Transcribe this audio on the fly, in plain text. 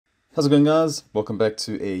How's it going, guys? Welcome back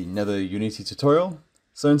to another Unity tutorial.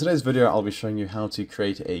 So in today's video I'll be showing you how to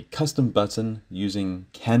create a custom button using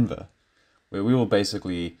Canva, where we will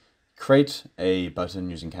basically create a button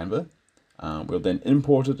using Canva. We'll then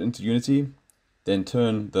import it into Unity, then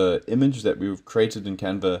turn the image that we've created in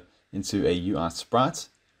Canva into a UI sprite,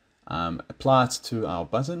 apply it to our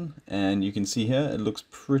button, and you can see here it looks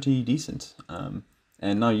pretty decent.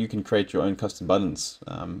 And now you can create your own custom buttons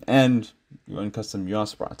and your own custom UI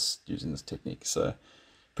sprites using this technique. So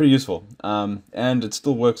pretty useful. And it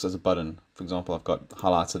still works as a button. For example, I've got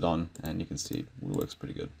highlighted on and you can see it works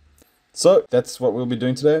pretty good. So that's what we'll be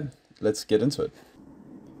doing today. Let's get into it.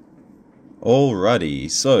 Alrighty,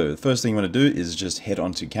 so the first thing you want to do is just head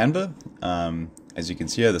onto Canva. As you can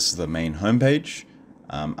see here, this is the main homepage.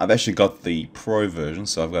 I've actually got the Pro version,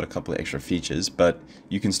 so I've got a couple of extra features, but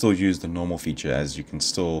you can still use the normal feature, as you can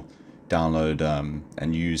still download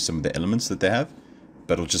and use some of the elements that they have,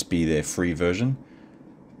 but it'll just be their free version.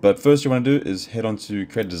 But first you want to do is head on to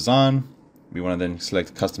create a design. We want to then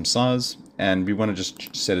select custom size, and we want to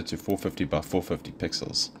just set it to 450 by 450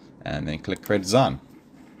 pixels, and then click create design.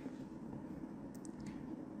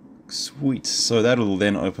 Sweet, so that'll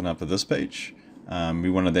then open up this page. We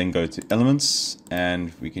want to then go to elements,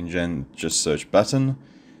 and we can then just search button,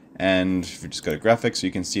 and if we just go to graphics,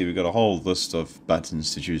 you can see we've got a whole list of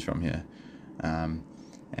buttons to choose from here.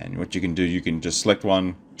 And what you can do, you can just select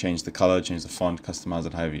one, change the color, change the font, customize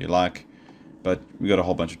it however you like, but we got a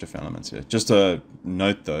whole bunch of different elements here. Just a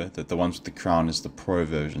note though that the ones with the crown is the Pro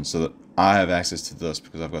version, so that I have access to this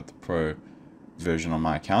because I've got the Pro version on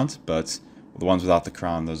my account, but the ones without the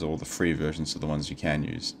crown, those are all the free versions, so the ones you can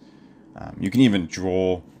use. You can even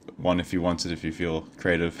draw one if you wanted, if you feel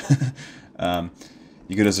creative.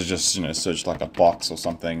 You could also just, search like a box or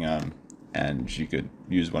something, and you could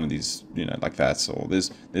use one of these, like that. So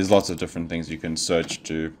there's lots of different things you can search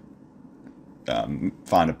to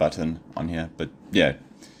find a button on here. But yeah,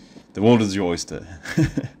 the world is your oyster.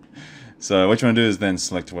 So what you want to do is then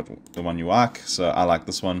select the one you like. So I like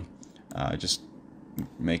this one. Just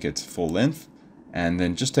make it full length. And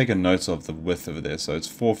then just take a note of the width over there. So it's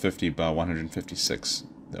 450 by 156.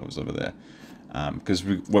 That was over there. Because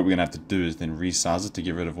what we're going to have to do is then resize it to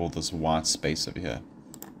get rid of all this white space over here.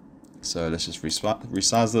 So let's just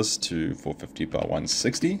resize this to 450 by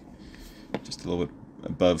 160. Just a little bit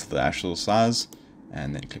above the actual size.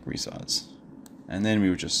 And then click resize. And then we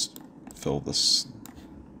would just fill the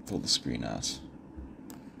screen out.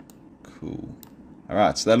 Cool.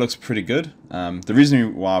 Alright, so that looks pretty good. The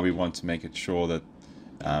reason why we want to make it sure that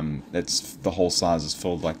the whole size is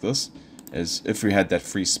filled like this is if we had that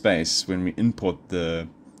free space, when we import the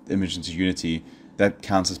image into Unity, that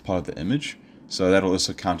counts as part of the image. So that'll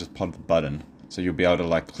also count as part of the button. So you'll be able to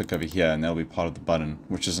like click over here and that'll be part of the button,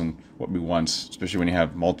 which isn't what we want, especially when you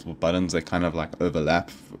have multiple buttons. They kind of like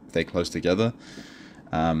overlap if they're close together.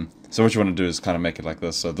 So what you want to do is kind of make it like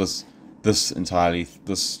this. So this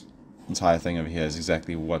entire thing over here is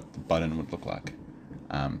exactly what the button would look like.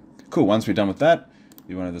 Cool, once we're done with that,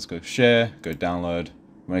 you want to just go share, go download,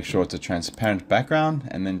 make sure it's a transparent background,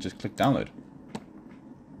 and then just click download.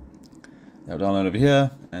 That'll download over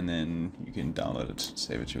here, and then you can download it,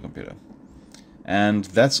 save it to your computer. And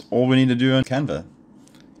that's all we need to do on Canva.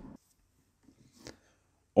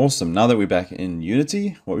 Awesome, now that we're back in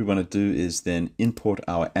Unity, what we want to do is then import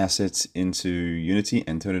our assets into Unity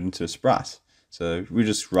and turn it into a sprite. So we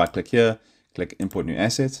just right click here, click import new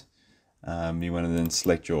asset. You want to then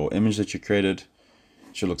select your image that you created.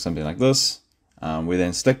 It should look something like this. We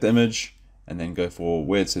then select the image and then go for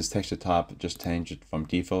where it says texture type, just change it from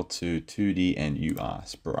default to 2D and UI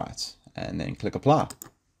Sprite, and then click apply.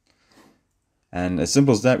 And as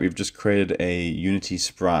simple as that, we've just created a Unity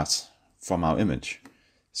sprite from our image.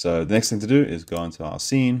 So the next thing to do is go into our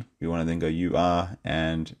scene. We want to then go UI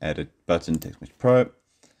and add a button text mesh pro.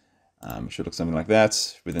 It should look something like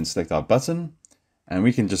that. We then select our button, and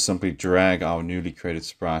we can just simply drag our newly created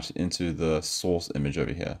sprite into the source image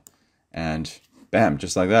over here. And bam,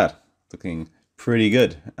 just like that, looking pretty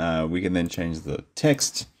good. We can then change the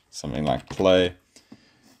text, something like play.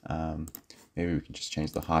 Maybe we can just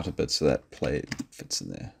change the height a bit so that play fits in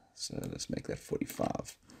there. So let's make that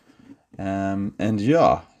 45. And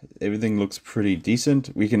yeah, everything looks pretty decent.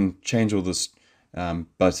 We can change all this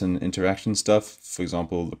button interaction stuff. For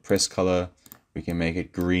example, the press color, we can make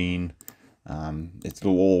it green.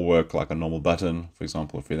 It'll all work like a normal button. For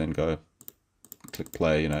example, if we then go click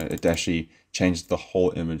play, it actually changed the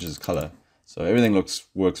whole image's color. So everything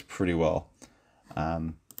works pretty well.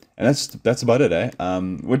 And that's about it, eh?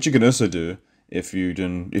 What you can also do if you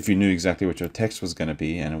knew exactly what your text was going to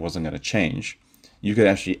be and it wasn't going to change, you could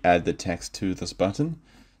actually add the text to this button.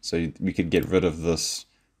 So we could get rid of this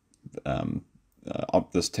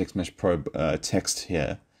this text mesh pro text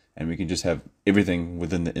here, and we can just have everything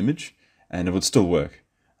within the image, and it would still work.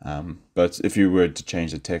 But if you were to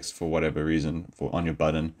change the text for whatever reason on your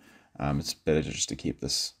button, it's better just to keep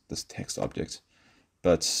this text object.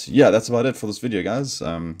 But yeah, that's about it for this video, guys.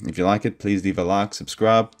 If you like it, please leave a like,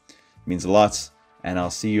 subscribe. It means a lot, and I'll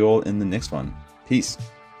see you all in the next one. Peace.